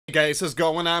Guys, what's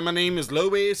going on? My name is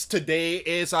Luis. Today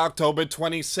is October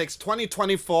 26,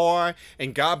 2024,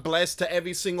 and God bless to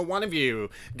every single one of you.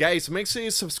 Guys, make sure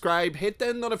you subscribe, hit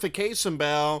that notification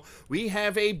bell. We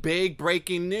have a big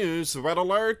breaking news, red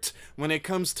alert, when it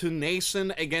comes to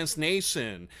nation against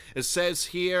nation. It says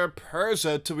here,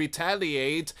 Persia to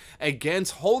retaliate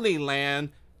against Holy Land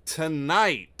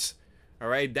tonight.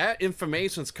 Alright, that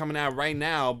information's coming out right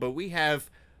now, but we have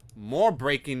more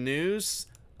breaking news.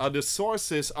 Other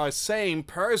sources are saying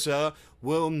Persia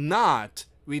will not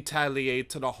retaliate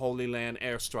to the Holy Land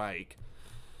airstrike.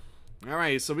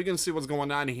 Alright, so we can see what's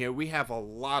going on here. We have a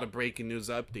lot of breaking news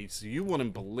updates. You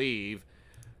wouldn't believe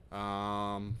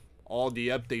all the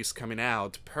updates coming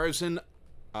out. Persia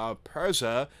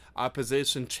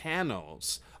opposition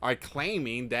channels are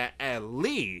claiming that at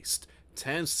least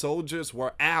 10 soldiers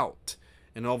were out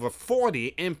and over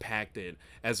 40 impacted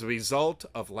as a result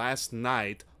of last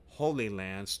night's Holy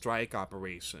Land strike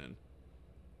operation.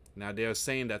 Now they're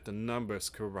saying that the numbers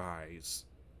could rise.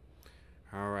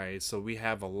 Alright, so we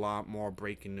have a lot more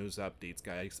breaking news updates,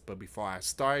 guys. But before I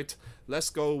start,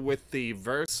 let's go with the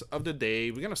verse of the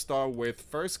day. We're going to start with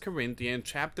 1 Corinthians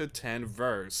chapter 10,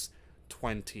 verse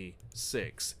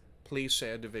 26. Please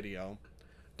share the video.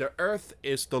 The earth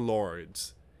is the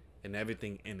Lord's and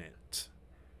everything in it.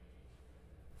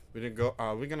 We're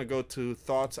gonna go to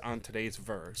thoughts on today's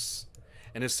verse.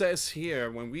 And it says here,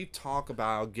 when we talk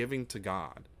about giving to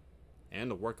God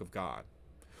and the work of God,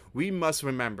 we must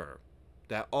remember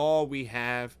that all we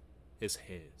have is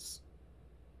His.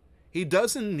 He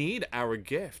doesn't need our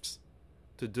gifts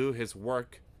to do His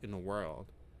work in the world.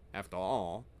 After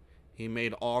all, He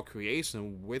made all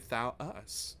creation without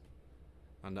us.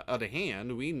 On the other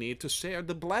hand, we need to share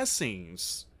the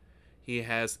blessings He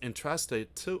has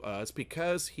entrusted to us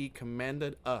because He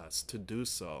commanded us to do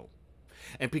so.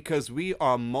 And because we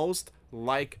are most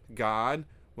like God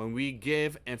when we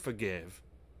give and forgive.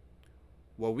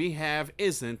 What we have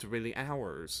isn't really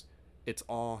ours. It's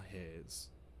all His,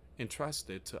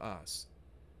 entrusted to us,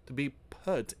 to be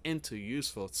put into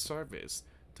useful service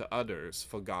to others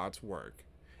for God's work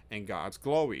and God's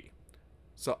glory,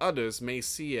 so others may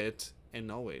see it and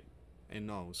know it.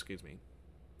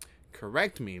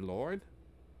 Correct me, Lord,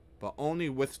 but only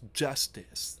with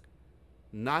justice,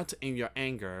 not in your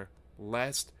anger,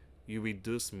 lest you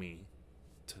reduce me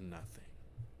to nothing.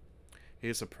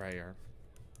 Here's a prayer.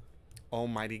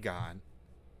 Almighty God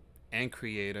and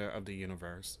Creator of the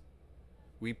universe,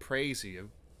 we praise You.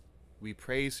 We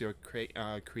praise Your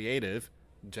creative,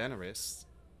 generous,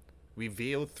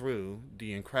 revealed through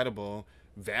the incredible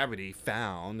variety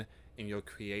found in Your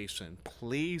creation.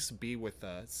 Please be with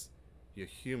us, Your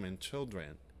human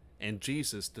children, and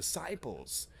Jesus'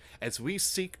 disciples, as we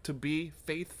seek to be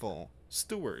faithful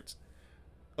stewards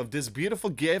of this beautiful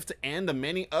gift and the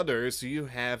many others You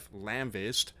have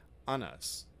lavished on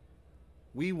us.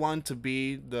 We want to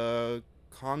be the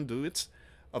conduits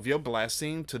of Your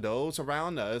blessing to those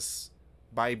around us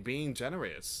by being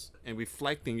generous and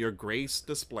reflecting Your grace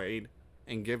displayed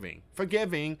and giving,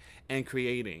 forgiving, and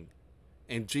creating.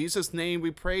 In Jesus' name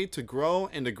we pray to grow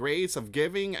in the grace of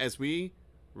giving as we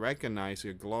recognize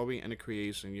Your glory and the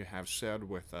creation You have shared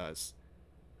with us.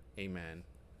 Amen.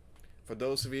 For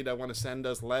those of you that want to send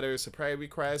us letters or prayer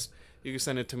requests, you can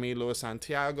send it to me, US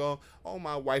Santiago, or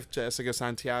my wife, Jessica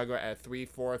Santiago, at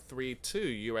 3432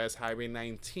 US Highway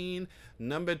 19,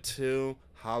 number 2,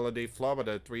 Holiday,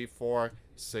 Florida,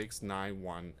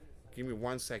 34691. Give me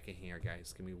 1 second here,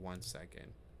 guys. Give me 1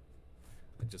 second.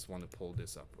 I just want to pull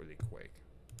this up really quick.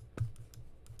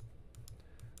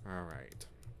 All right.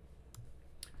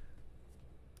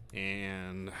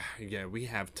 And yeah, we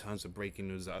have tons of breaking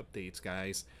news updates,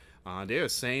 guys. They're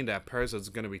saying that Persia is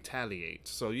going to retaliate.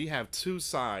 So you have two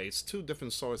sides, two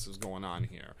different sources going on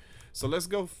here. So let's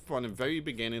go from the very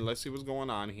beginning. Let's see what's going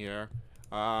on here.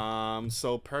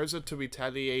 So Persia to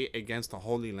retaliate against the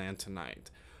Holy Land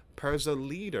tonight. Persia,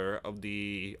 leader of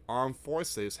the armed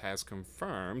forces, has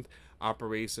confirmed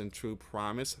Operation True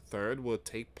Promise 3rd will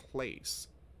take place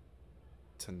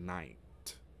tonight.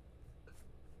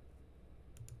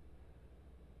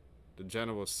 The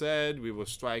general said, we will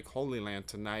strike Holy Land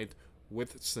tonight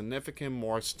with significant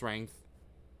more strength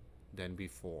than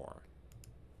before.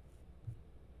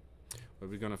 But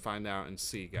we're going to find out and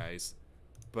see, guys.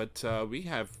 But we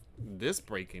have this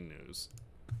breaking news.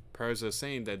 Persia is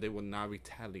saying that they will not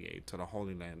retaliate to the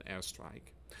Holy Land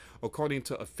airstrike. According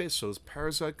to officials,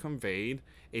 Persia conveyed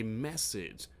a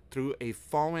message through a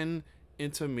foreign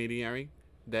intermediary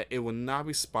that it will not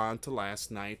respond to last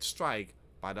night's strike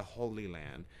by the Holy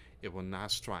Land. It will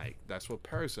not strike. That's what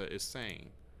Persia is saying.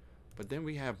 But then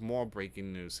we have more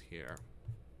breaking news here.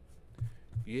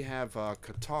 you have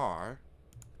Qatar.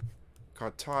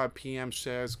 Qatar PM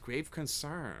shares grave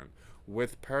concern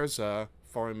with Persia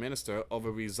foreign minister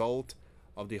over result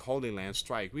of the Holy Land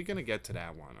strike. We're going to get to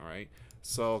that one, all right?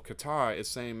 So Qatar is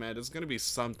saying, man, there's going to be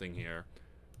something here.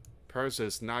 Persia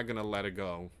is not going to let it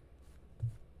go.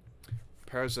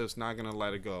 Persia is not going to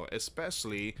let it go,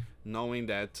 especially knowing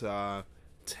that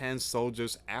 10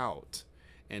 soldiers out.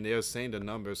 And they're saying the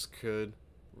numbers could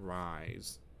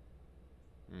rise.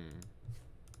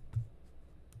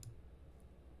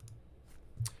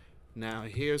 Now,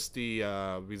 here's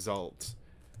the result.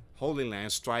 Holy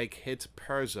Land strike hit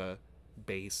Persia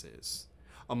bases.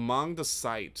 Among the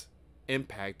sites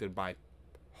impacted by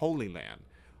Holy Land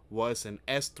was an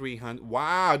S-300.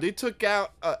 Wow, they took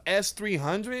out a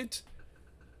S-300?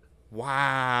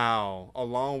 Wow,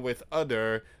 along with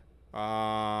other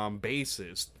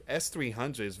bases.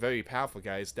 S-300 is very powerful,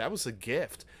 guys. That was a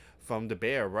gift from the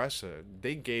Bear, Russia.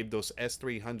 They gave those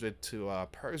S-300 to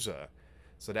Persia.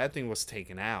 So that thing was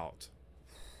taken out.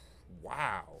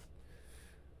 Wow.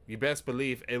 You best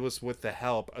believe it was with the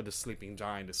help of the Sleeping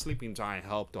Giant. The Sleeping Giant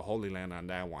helped the Holy Land on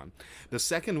that one. The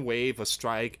second wave of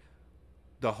strike,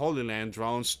 the Holy Land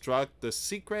drone struck the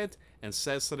secret and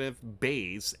sensitive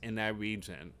base in that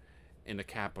region in the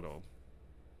capital.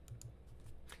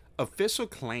 Official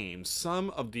claims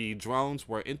some of the drones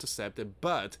were intercepted,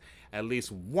 but at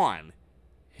least one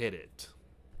hit it.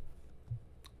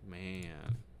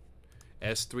 Man.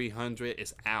 S-300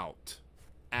 is out.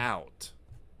 Out.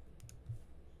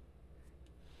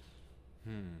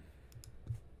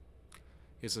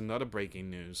 Here's another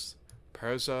breaking news.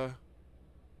 Persia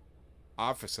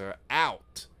officer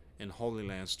out in Holy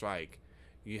Land strike.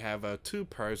 You have 2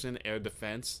 Persian air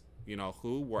defense,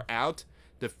 who were out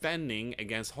defending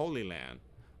against Holy Land.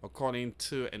 According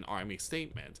to an army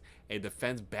statement, a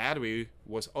defense battery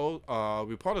was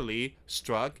reportedly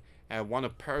struck at one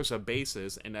of Persia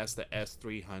bases, and that's the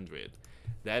S-300.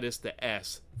 That is the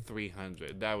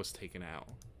S-300. That was taken out.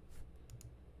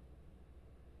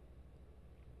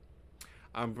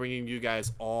 I'm bringing you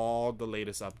guys all the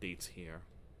latest updates here.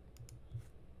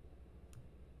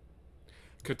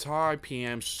 Qatar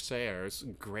PM shares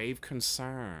grave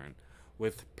concern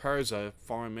with Persia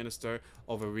foreign minister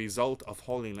over result of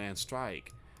Holy Land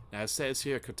strike. Now it says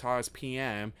here Qatar's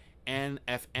PM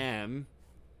NFM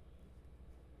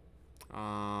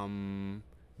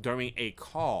during a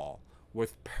call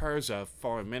with Persia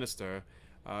foreign minister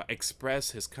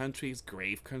expressed his country's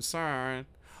grave concern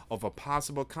over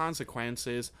possible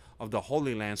consequences of the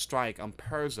Holy Land strike on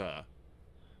Persia.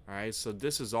 Alright, so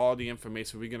this is all the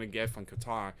information we're going to get from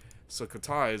Qatar. So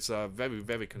Qatar is very,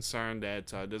 very concerned that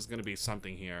there's going to be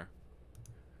something here.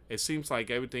 It seems like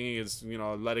everything is,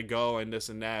 let it go and this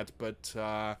and that, but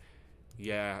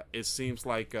yeah, it seems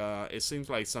like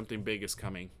something big is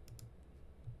coming.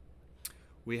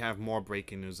 We have more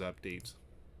breaking news updates.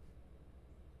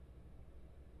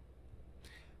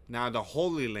 Now the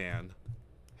Holy Land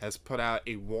has put out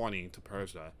a warning to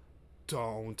Persia.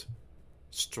 Don't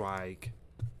strike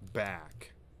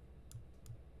back.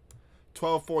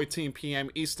 12:14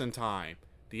 p.m. Eastern Time.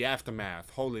 The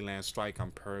aftermath. Holy Land strike on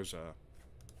Persia.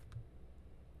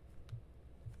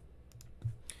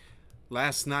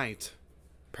 Last night,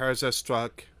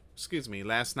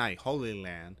 last night, Holy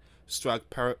Land struck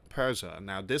Persia.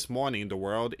 Now, this morning, the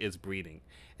world is breathing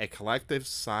a collective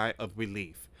sigh of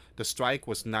relief. The strike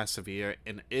was not severe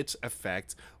in its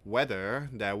effect, whether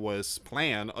that was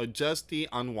planned or just the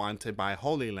unwanted by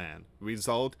Holy Land.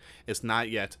 Result is not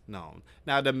yet known.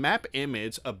 Now, the map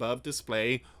image above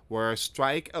display where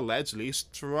strike allegedly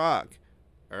struck.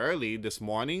 Early this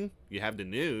morning, you have the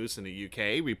news in the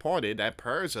UK reported that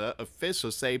Persia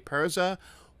officials say Persia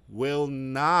will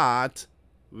not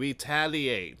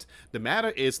retaliate. The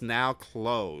matter is now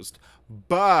closed,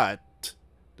 but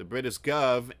the British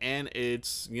Gov and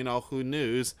its, who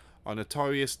news are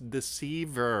notorious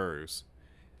deceivers.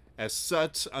 As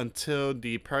such, until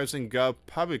the Persian Gov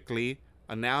publicly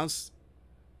announced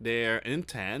their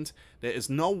intent, there is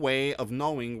no way of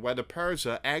knowing whether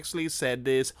Persia actually said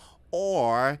this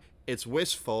or it's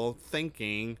wishful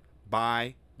thinking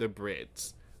by the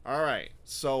Brits. Alright,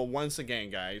 so once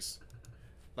again, guys,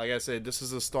 like I said, this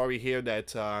is a story here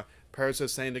that Persia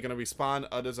is saying they're going to respond,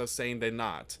 others are saying they're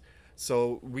not.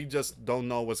 So we just don't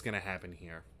know what's going to happen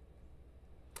here.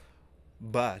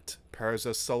 But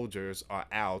Persia's soldiers are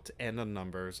out and the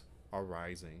numbers are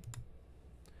rising.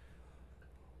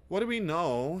 What do we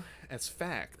know as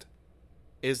fact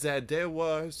is that there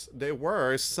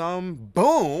were some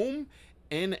boom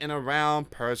in and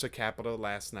around Persia capital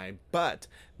last night, but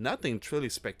nothing truly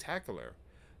spectacular.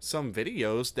 Some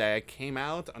videos that came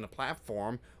out on the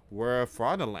platform were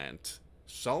fraudulent,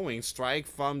 showing strike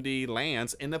from the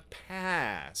lands in the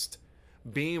past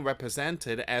being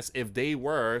represented as if they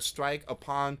were strike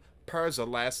upon Persia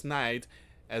last night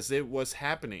as it was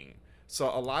happening. So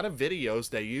a lot of videos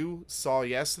that you saw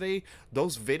yesterday,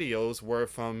 those videos were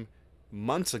from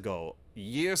months ago,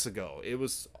 years ago. It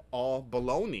was all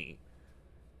baloney.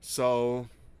 So,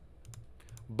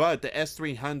 but the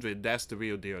S-300, that's the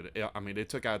real deal. I mean, they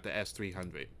took out the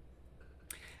S-300.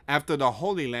 After the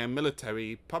Holy Land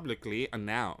military publicly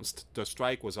announced the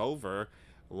strike was over,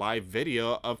 live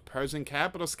video of Persian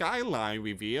capital skyline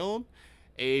revealed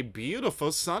a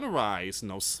beautiful sunrise.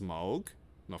 No smoke,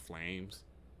 no flames,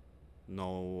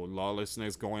 no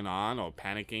lawlessness going on or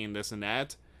panicking, this and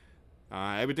that.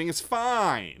 Everything is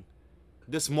fine.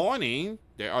 This morning,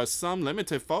 there are some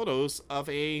limited photos of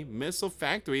a missile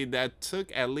factory that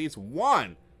took at least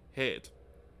one hit.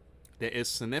 There is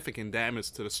significant damage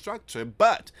to the structure,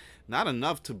 but not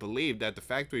enough to believe that the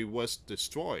factory was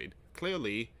destroyed.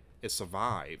 Clearly, it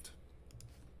survived.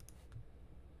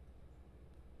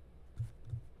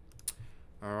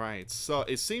 Alright, so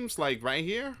it seems like right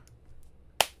here,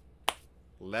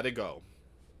 let it go.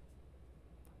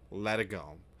 Let it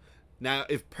go. Now,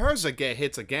 if Persia get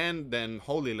hits again, then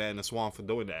Holy Land is one for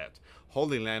doing that.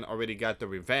 Holy Land already got the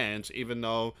revenge, even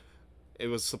though it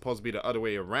was supposed to be the other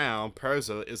way around.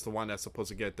 Persia is the one that's supposed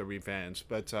to get the revenge.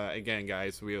 But again,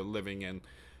 guys, we are living in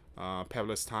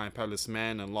perilous time, perilous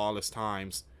men, and lawless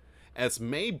times. As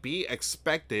may be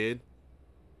expected,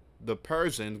 the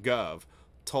Persian Gov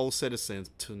told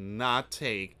citizens to not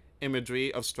take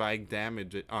imagery of strike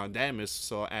damage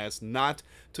so as not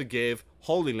to give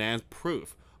Holy Land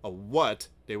proof of what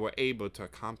they were able to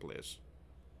accomplish.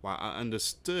 While I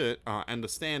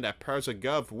understand that Persia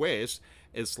Gov wish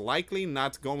is likely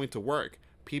not going to work.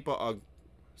 People are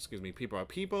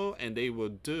people, and they will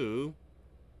do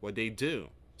what they do.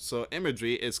 So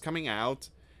imagery is coming out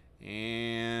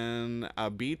and a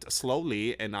beat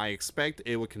slowly, and I expect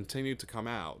it will continue to come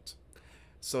out.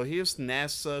 So here's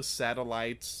NASA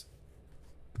satellites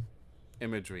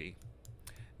imagery.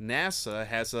 NASA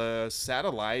has a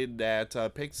satellite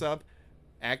that picks up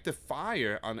active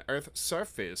fire on Earth's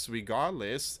surface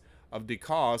regardless of the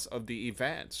cause of the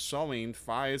event, showing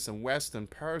fires in Western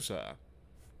Persia.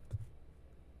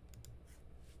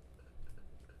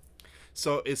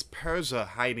 So is Persia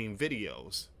hiding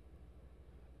videos?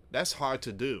 That's hard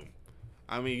to do.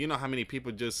 I mean, you know how many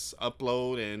people just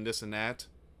upload and this and that?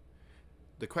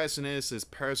 The question is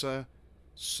Persia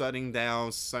shutting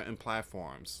down certain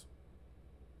platforms?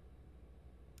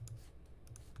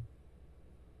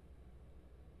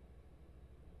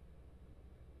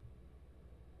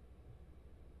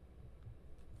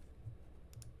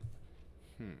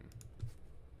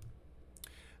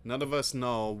 None of us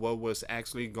know what was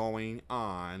actually going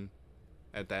on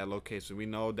at that location. We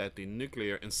know that the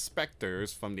nuclear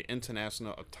inspectors from the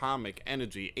International Atomic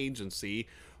Energy Agency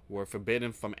were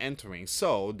forbidden from entering.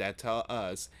 So that tells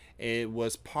us it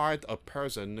was part of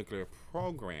Persia's nuclear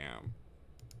program.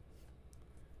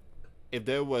 If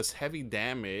there was heavy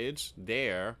damage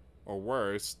there, or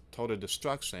worse, total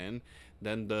destruction,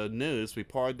 then the news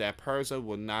report that Persia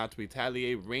will not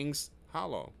retaliate rings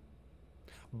hollow.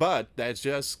 But that's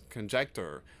just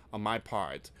conjecture on my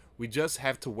part. We just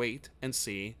have to wait and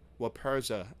see what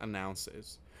Persia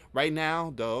announces. Right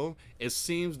now, though, it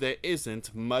seems there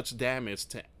isn't much damage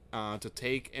to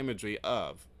take imagery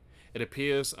of. It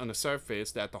appears on the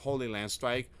surface that the Holy Land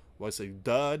strike was a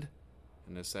dud,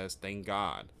 and it says, thank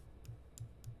God.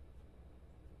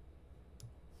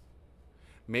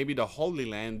 Maybe the Holy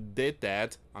Land did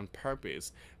that on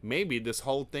purpose. Maybe this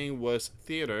whole thing was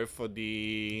theater for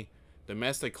the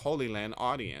domestic Holy Land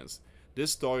audience.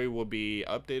 This story will be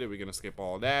updated. We're going to skip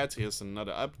all that. Here's some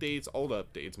other updates, old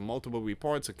updates. Multiple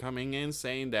reports are coming in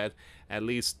saying that at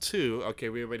least 2, okay,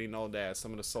 we already know that,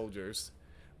 some of the soldiers.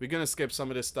 We're going to skip some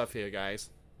of this stuff here, guys.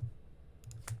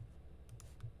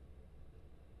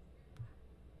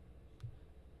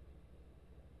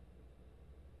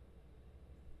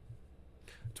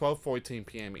 (12:14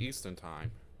 p.m. Eastern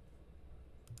Time).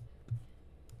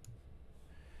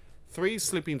 3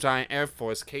 Sleeping Giant Air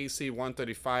Force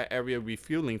KC-135 area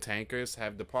refueling tankers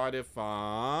have departed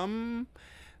from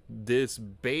this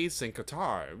base in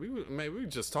Qatar. We were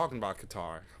just talking about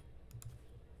Qatar.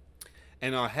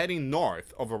 And are heading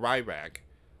north over Iraq,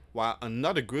 while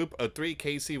another group of 3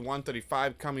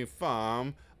 KC-135 coming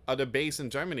from other base in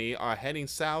Germany are heading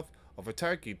south over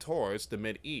Turkey towards the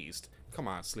Mid-East. Come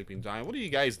on, Sleeping Giant. What are you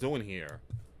guys doing here?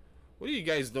 What are you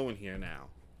guys doing here now?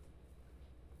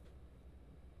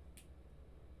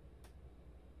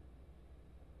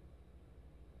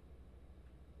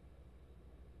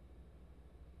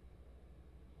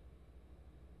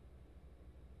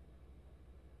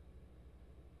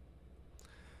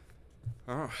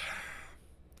 Oh.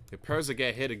 If Persia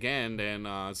get hit again, then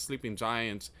Sleeping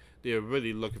Giants, they're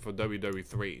really looking for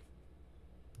WWE3.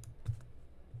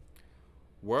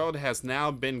 Word has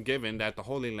now been given that the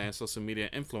Holy Land social media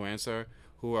influencer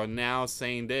who are now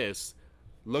saying this,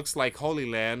 looks like Holy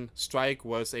Land strike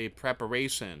was a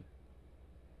preparation.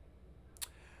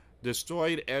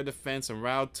 Destroyed air defense en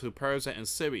route to Persia and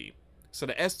Syria. So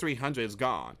the S-300 is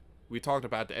gone. We talked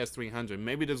about the S-300.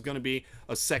 Maybe there's going to be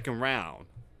a second round.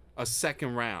 A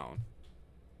second round.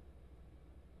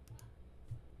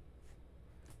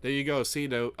 There you go. See,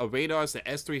 the radars, the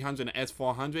S-300 and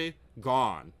S-400,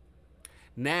 gone.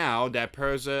 Now that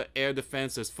Persia air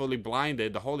defense is fully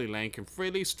blinded, the Holy Land can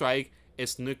freely strike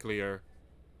its nuclear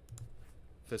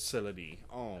facility.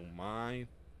 Oh my.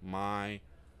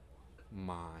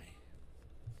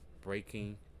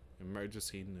 Breaking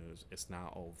emergency news. It's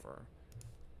now over.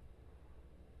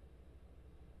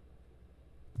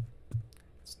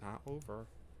 It's not over.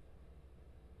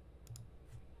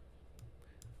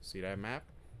 See that map?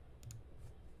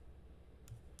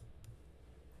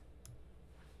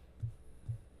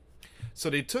 So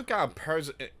they took out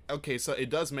Persia. Okay, so it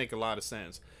does make a lot of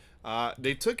sense.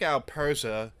 They took out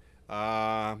Persia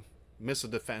missile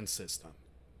defense system.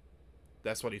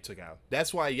 That's what he took out.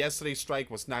 That's why yesterday's strike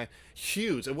was not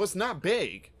huge. It was not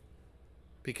big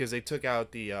because they took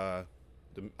out the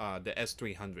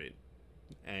S-300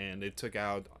 and they took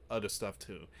out other stuff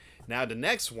too. Now the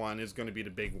next one is going to be the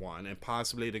big one, and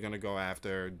possibly they're going to go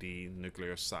after the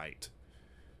nuclear site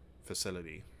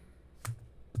facility,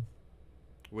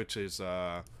 which is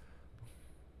going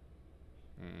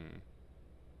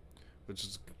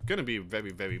to be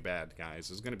very, very bad,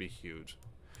 guys. It's going to be huge.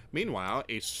 Meanwhile,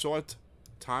 a short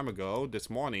time ago, this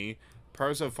morning,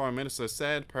 Persia foreign minister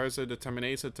said Persia's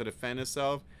determination to defend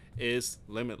itself is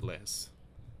limitless.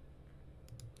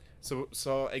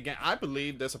 So again, I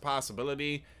believe there's a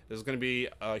possibility there's going to be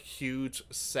a huge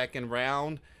second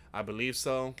round. I believe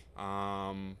so.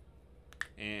 And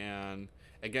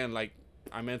again, like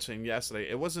I mentioned yesterday,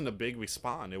 it wasn't a big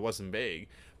respawn. It wasn't big.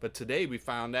 But today we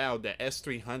found out that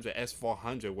S-300,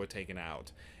 S-400 were taken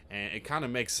out. And it kind of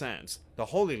makes sense. The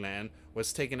Holy Land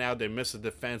was taking out their missile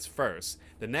defense first.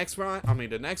 The next one,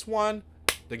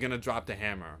 they're going to drop the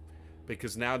hammer.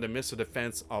 Because now the missile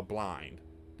defense are blind.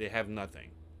 They have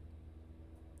nothing.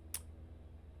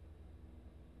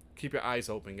 Keep your eyes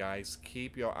open, guys.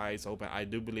 Keep your eyes open. I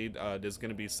do believe there's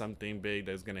going to be something big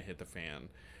that's going to hit the fan.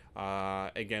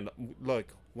 Again,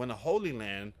 look, when the Holy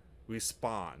Land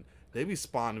respawn, they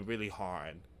respawn really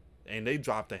hard. And they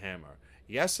drop the hammer.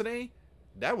 Yesterday,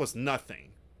 that was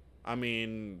nothing. I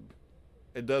mean,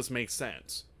 it does make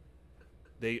sense.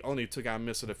 They only took out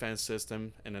missile defense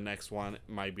system, and the next one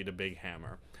might be the big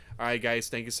hammer. Alright guys,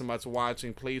 thank you so much for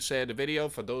watching. Please share the video.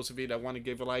 For those of you that want to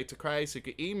give your life to Christ, you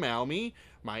can email me.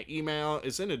 My email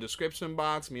is in the description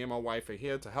box. Me and my wife are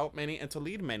here to help many and to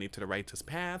lead many to the righteous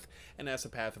path, and that's the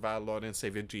path of our Lord and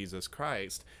Savior Jesus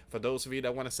Christ. For those of you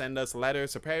that want to send us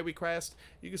letters or prayer requests,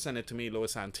 you can send it to me,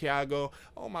 US Santiago,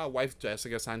 or my wife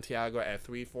Jessica Santiago at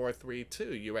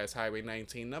 3432 US Highway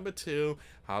 19, number 2,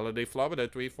 Holiday, Florida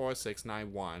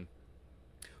 34691.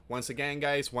 Once again,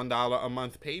 guys, $1 a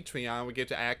month Patreon. We get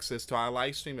you access to our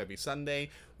live stream every Sunday.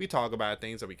 We talk about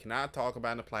things that we cannot talk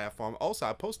about on the platform. Also,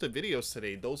 I posted videos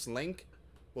today. Those links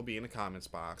will be in the comments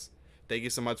box. Thank you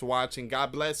so much for watching.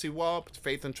 God bless you all. Put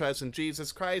faith and trust in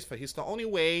Jesus Christ, for He's the only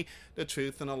way, the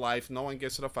truth, and the life. No one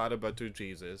gets to the Father but through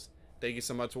Jesus. Thank you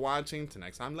so much for watching. Till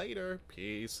next time later.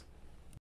 Peace.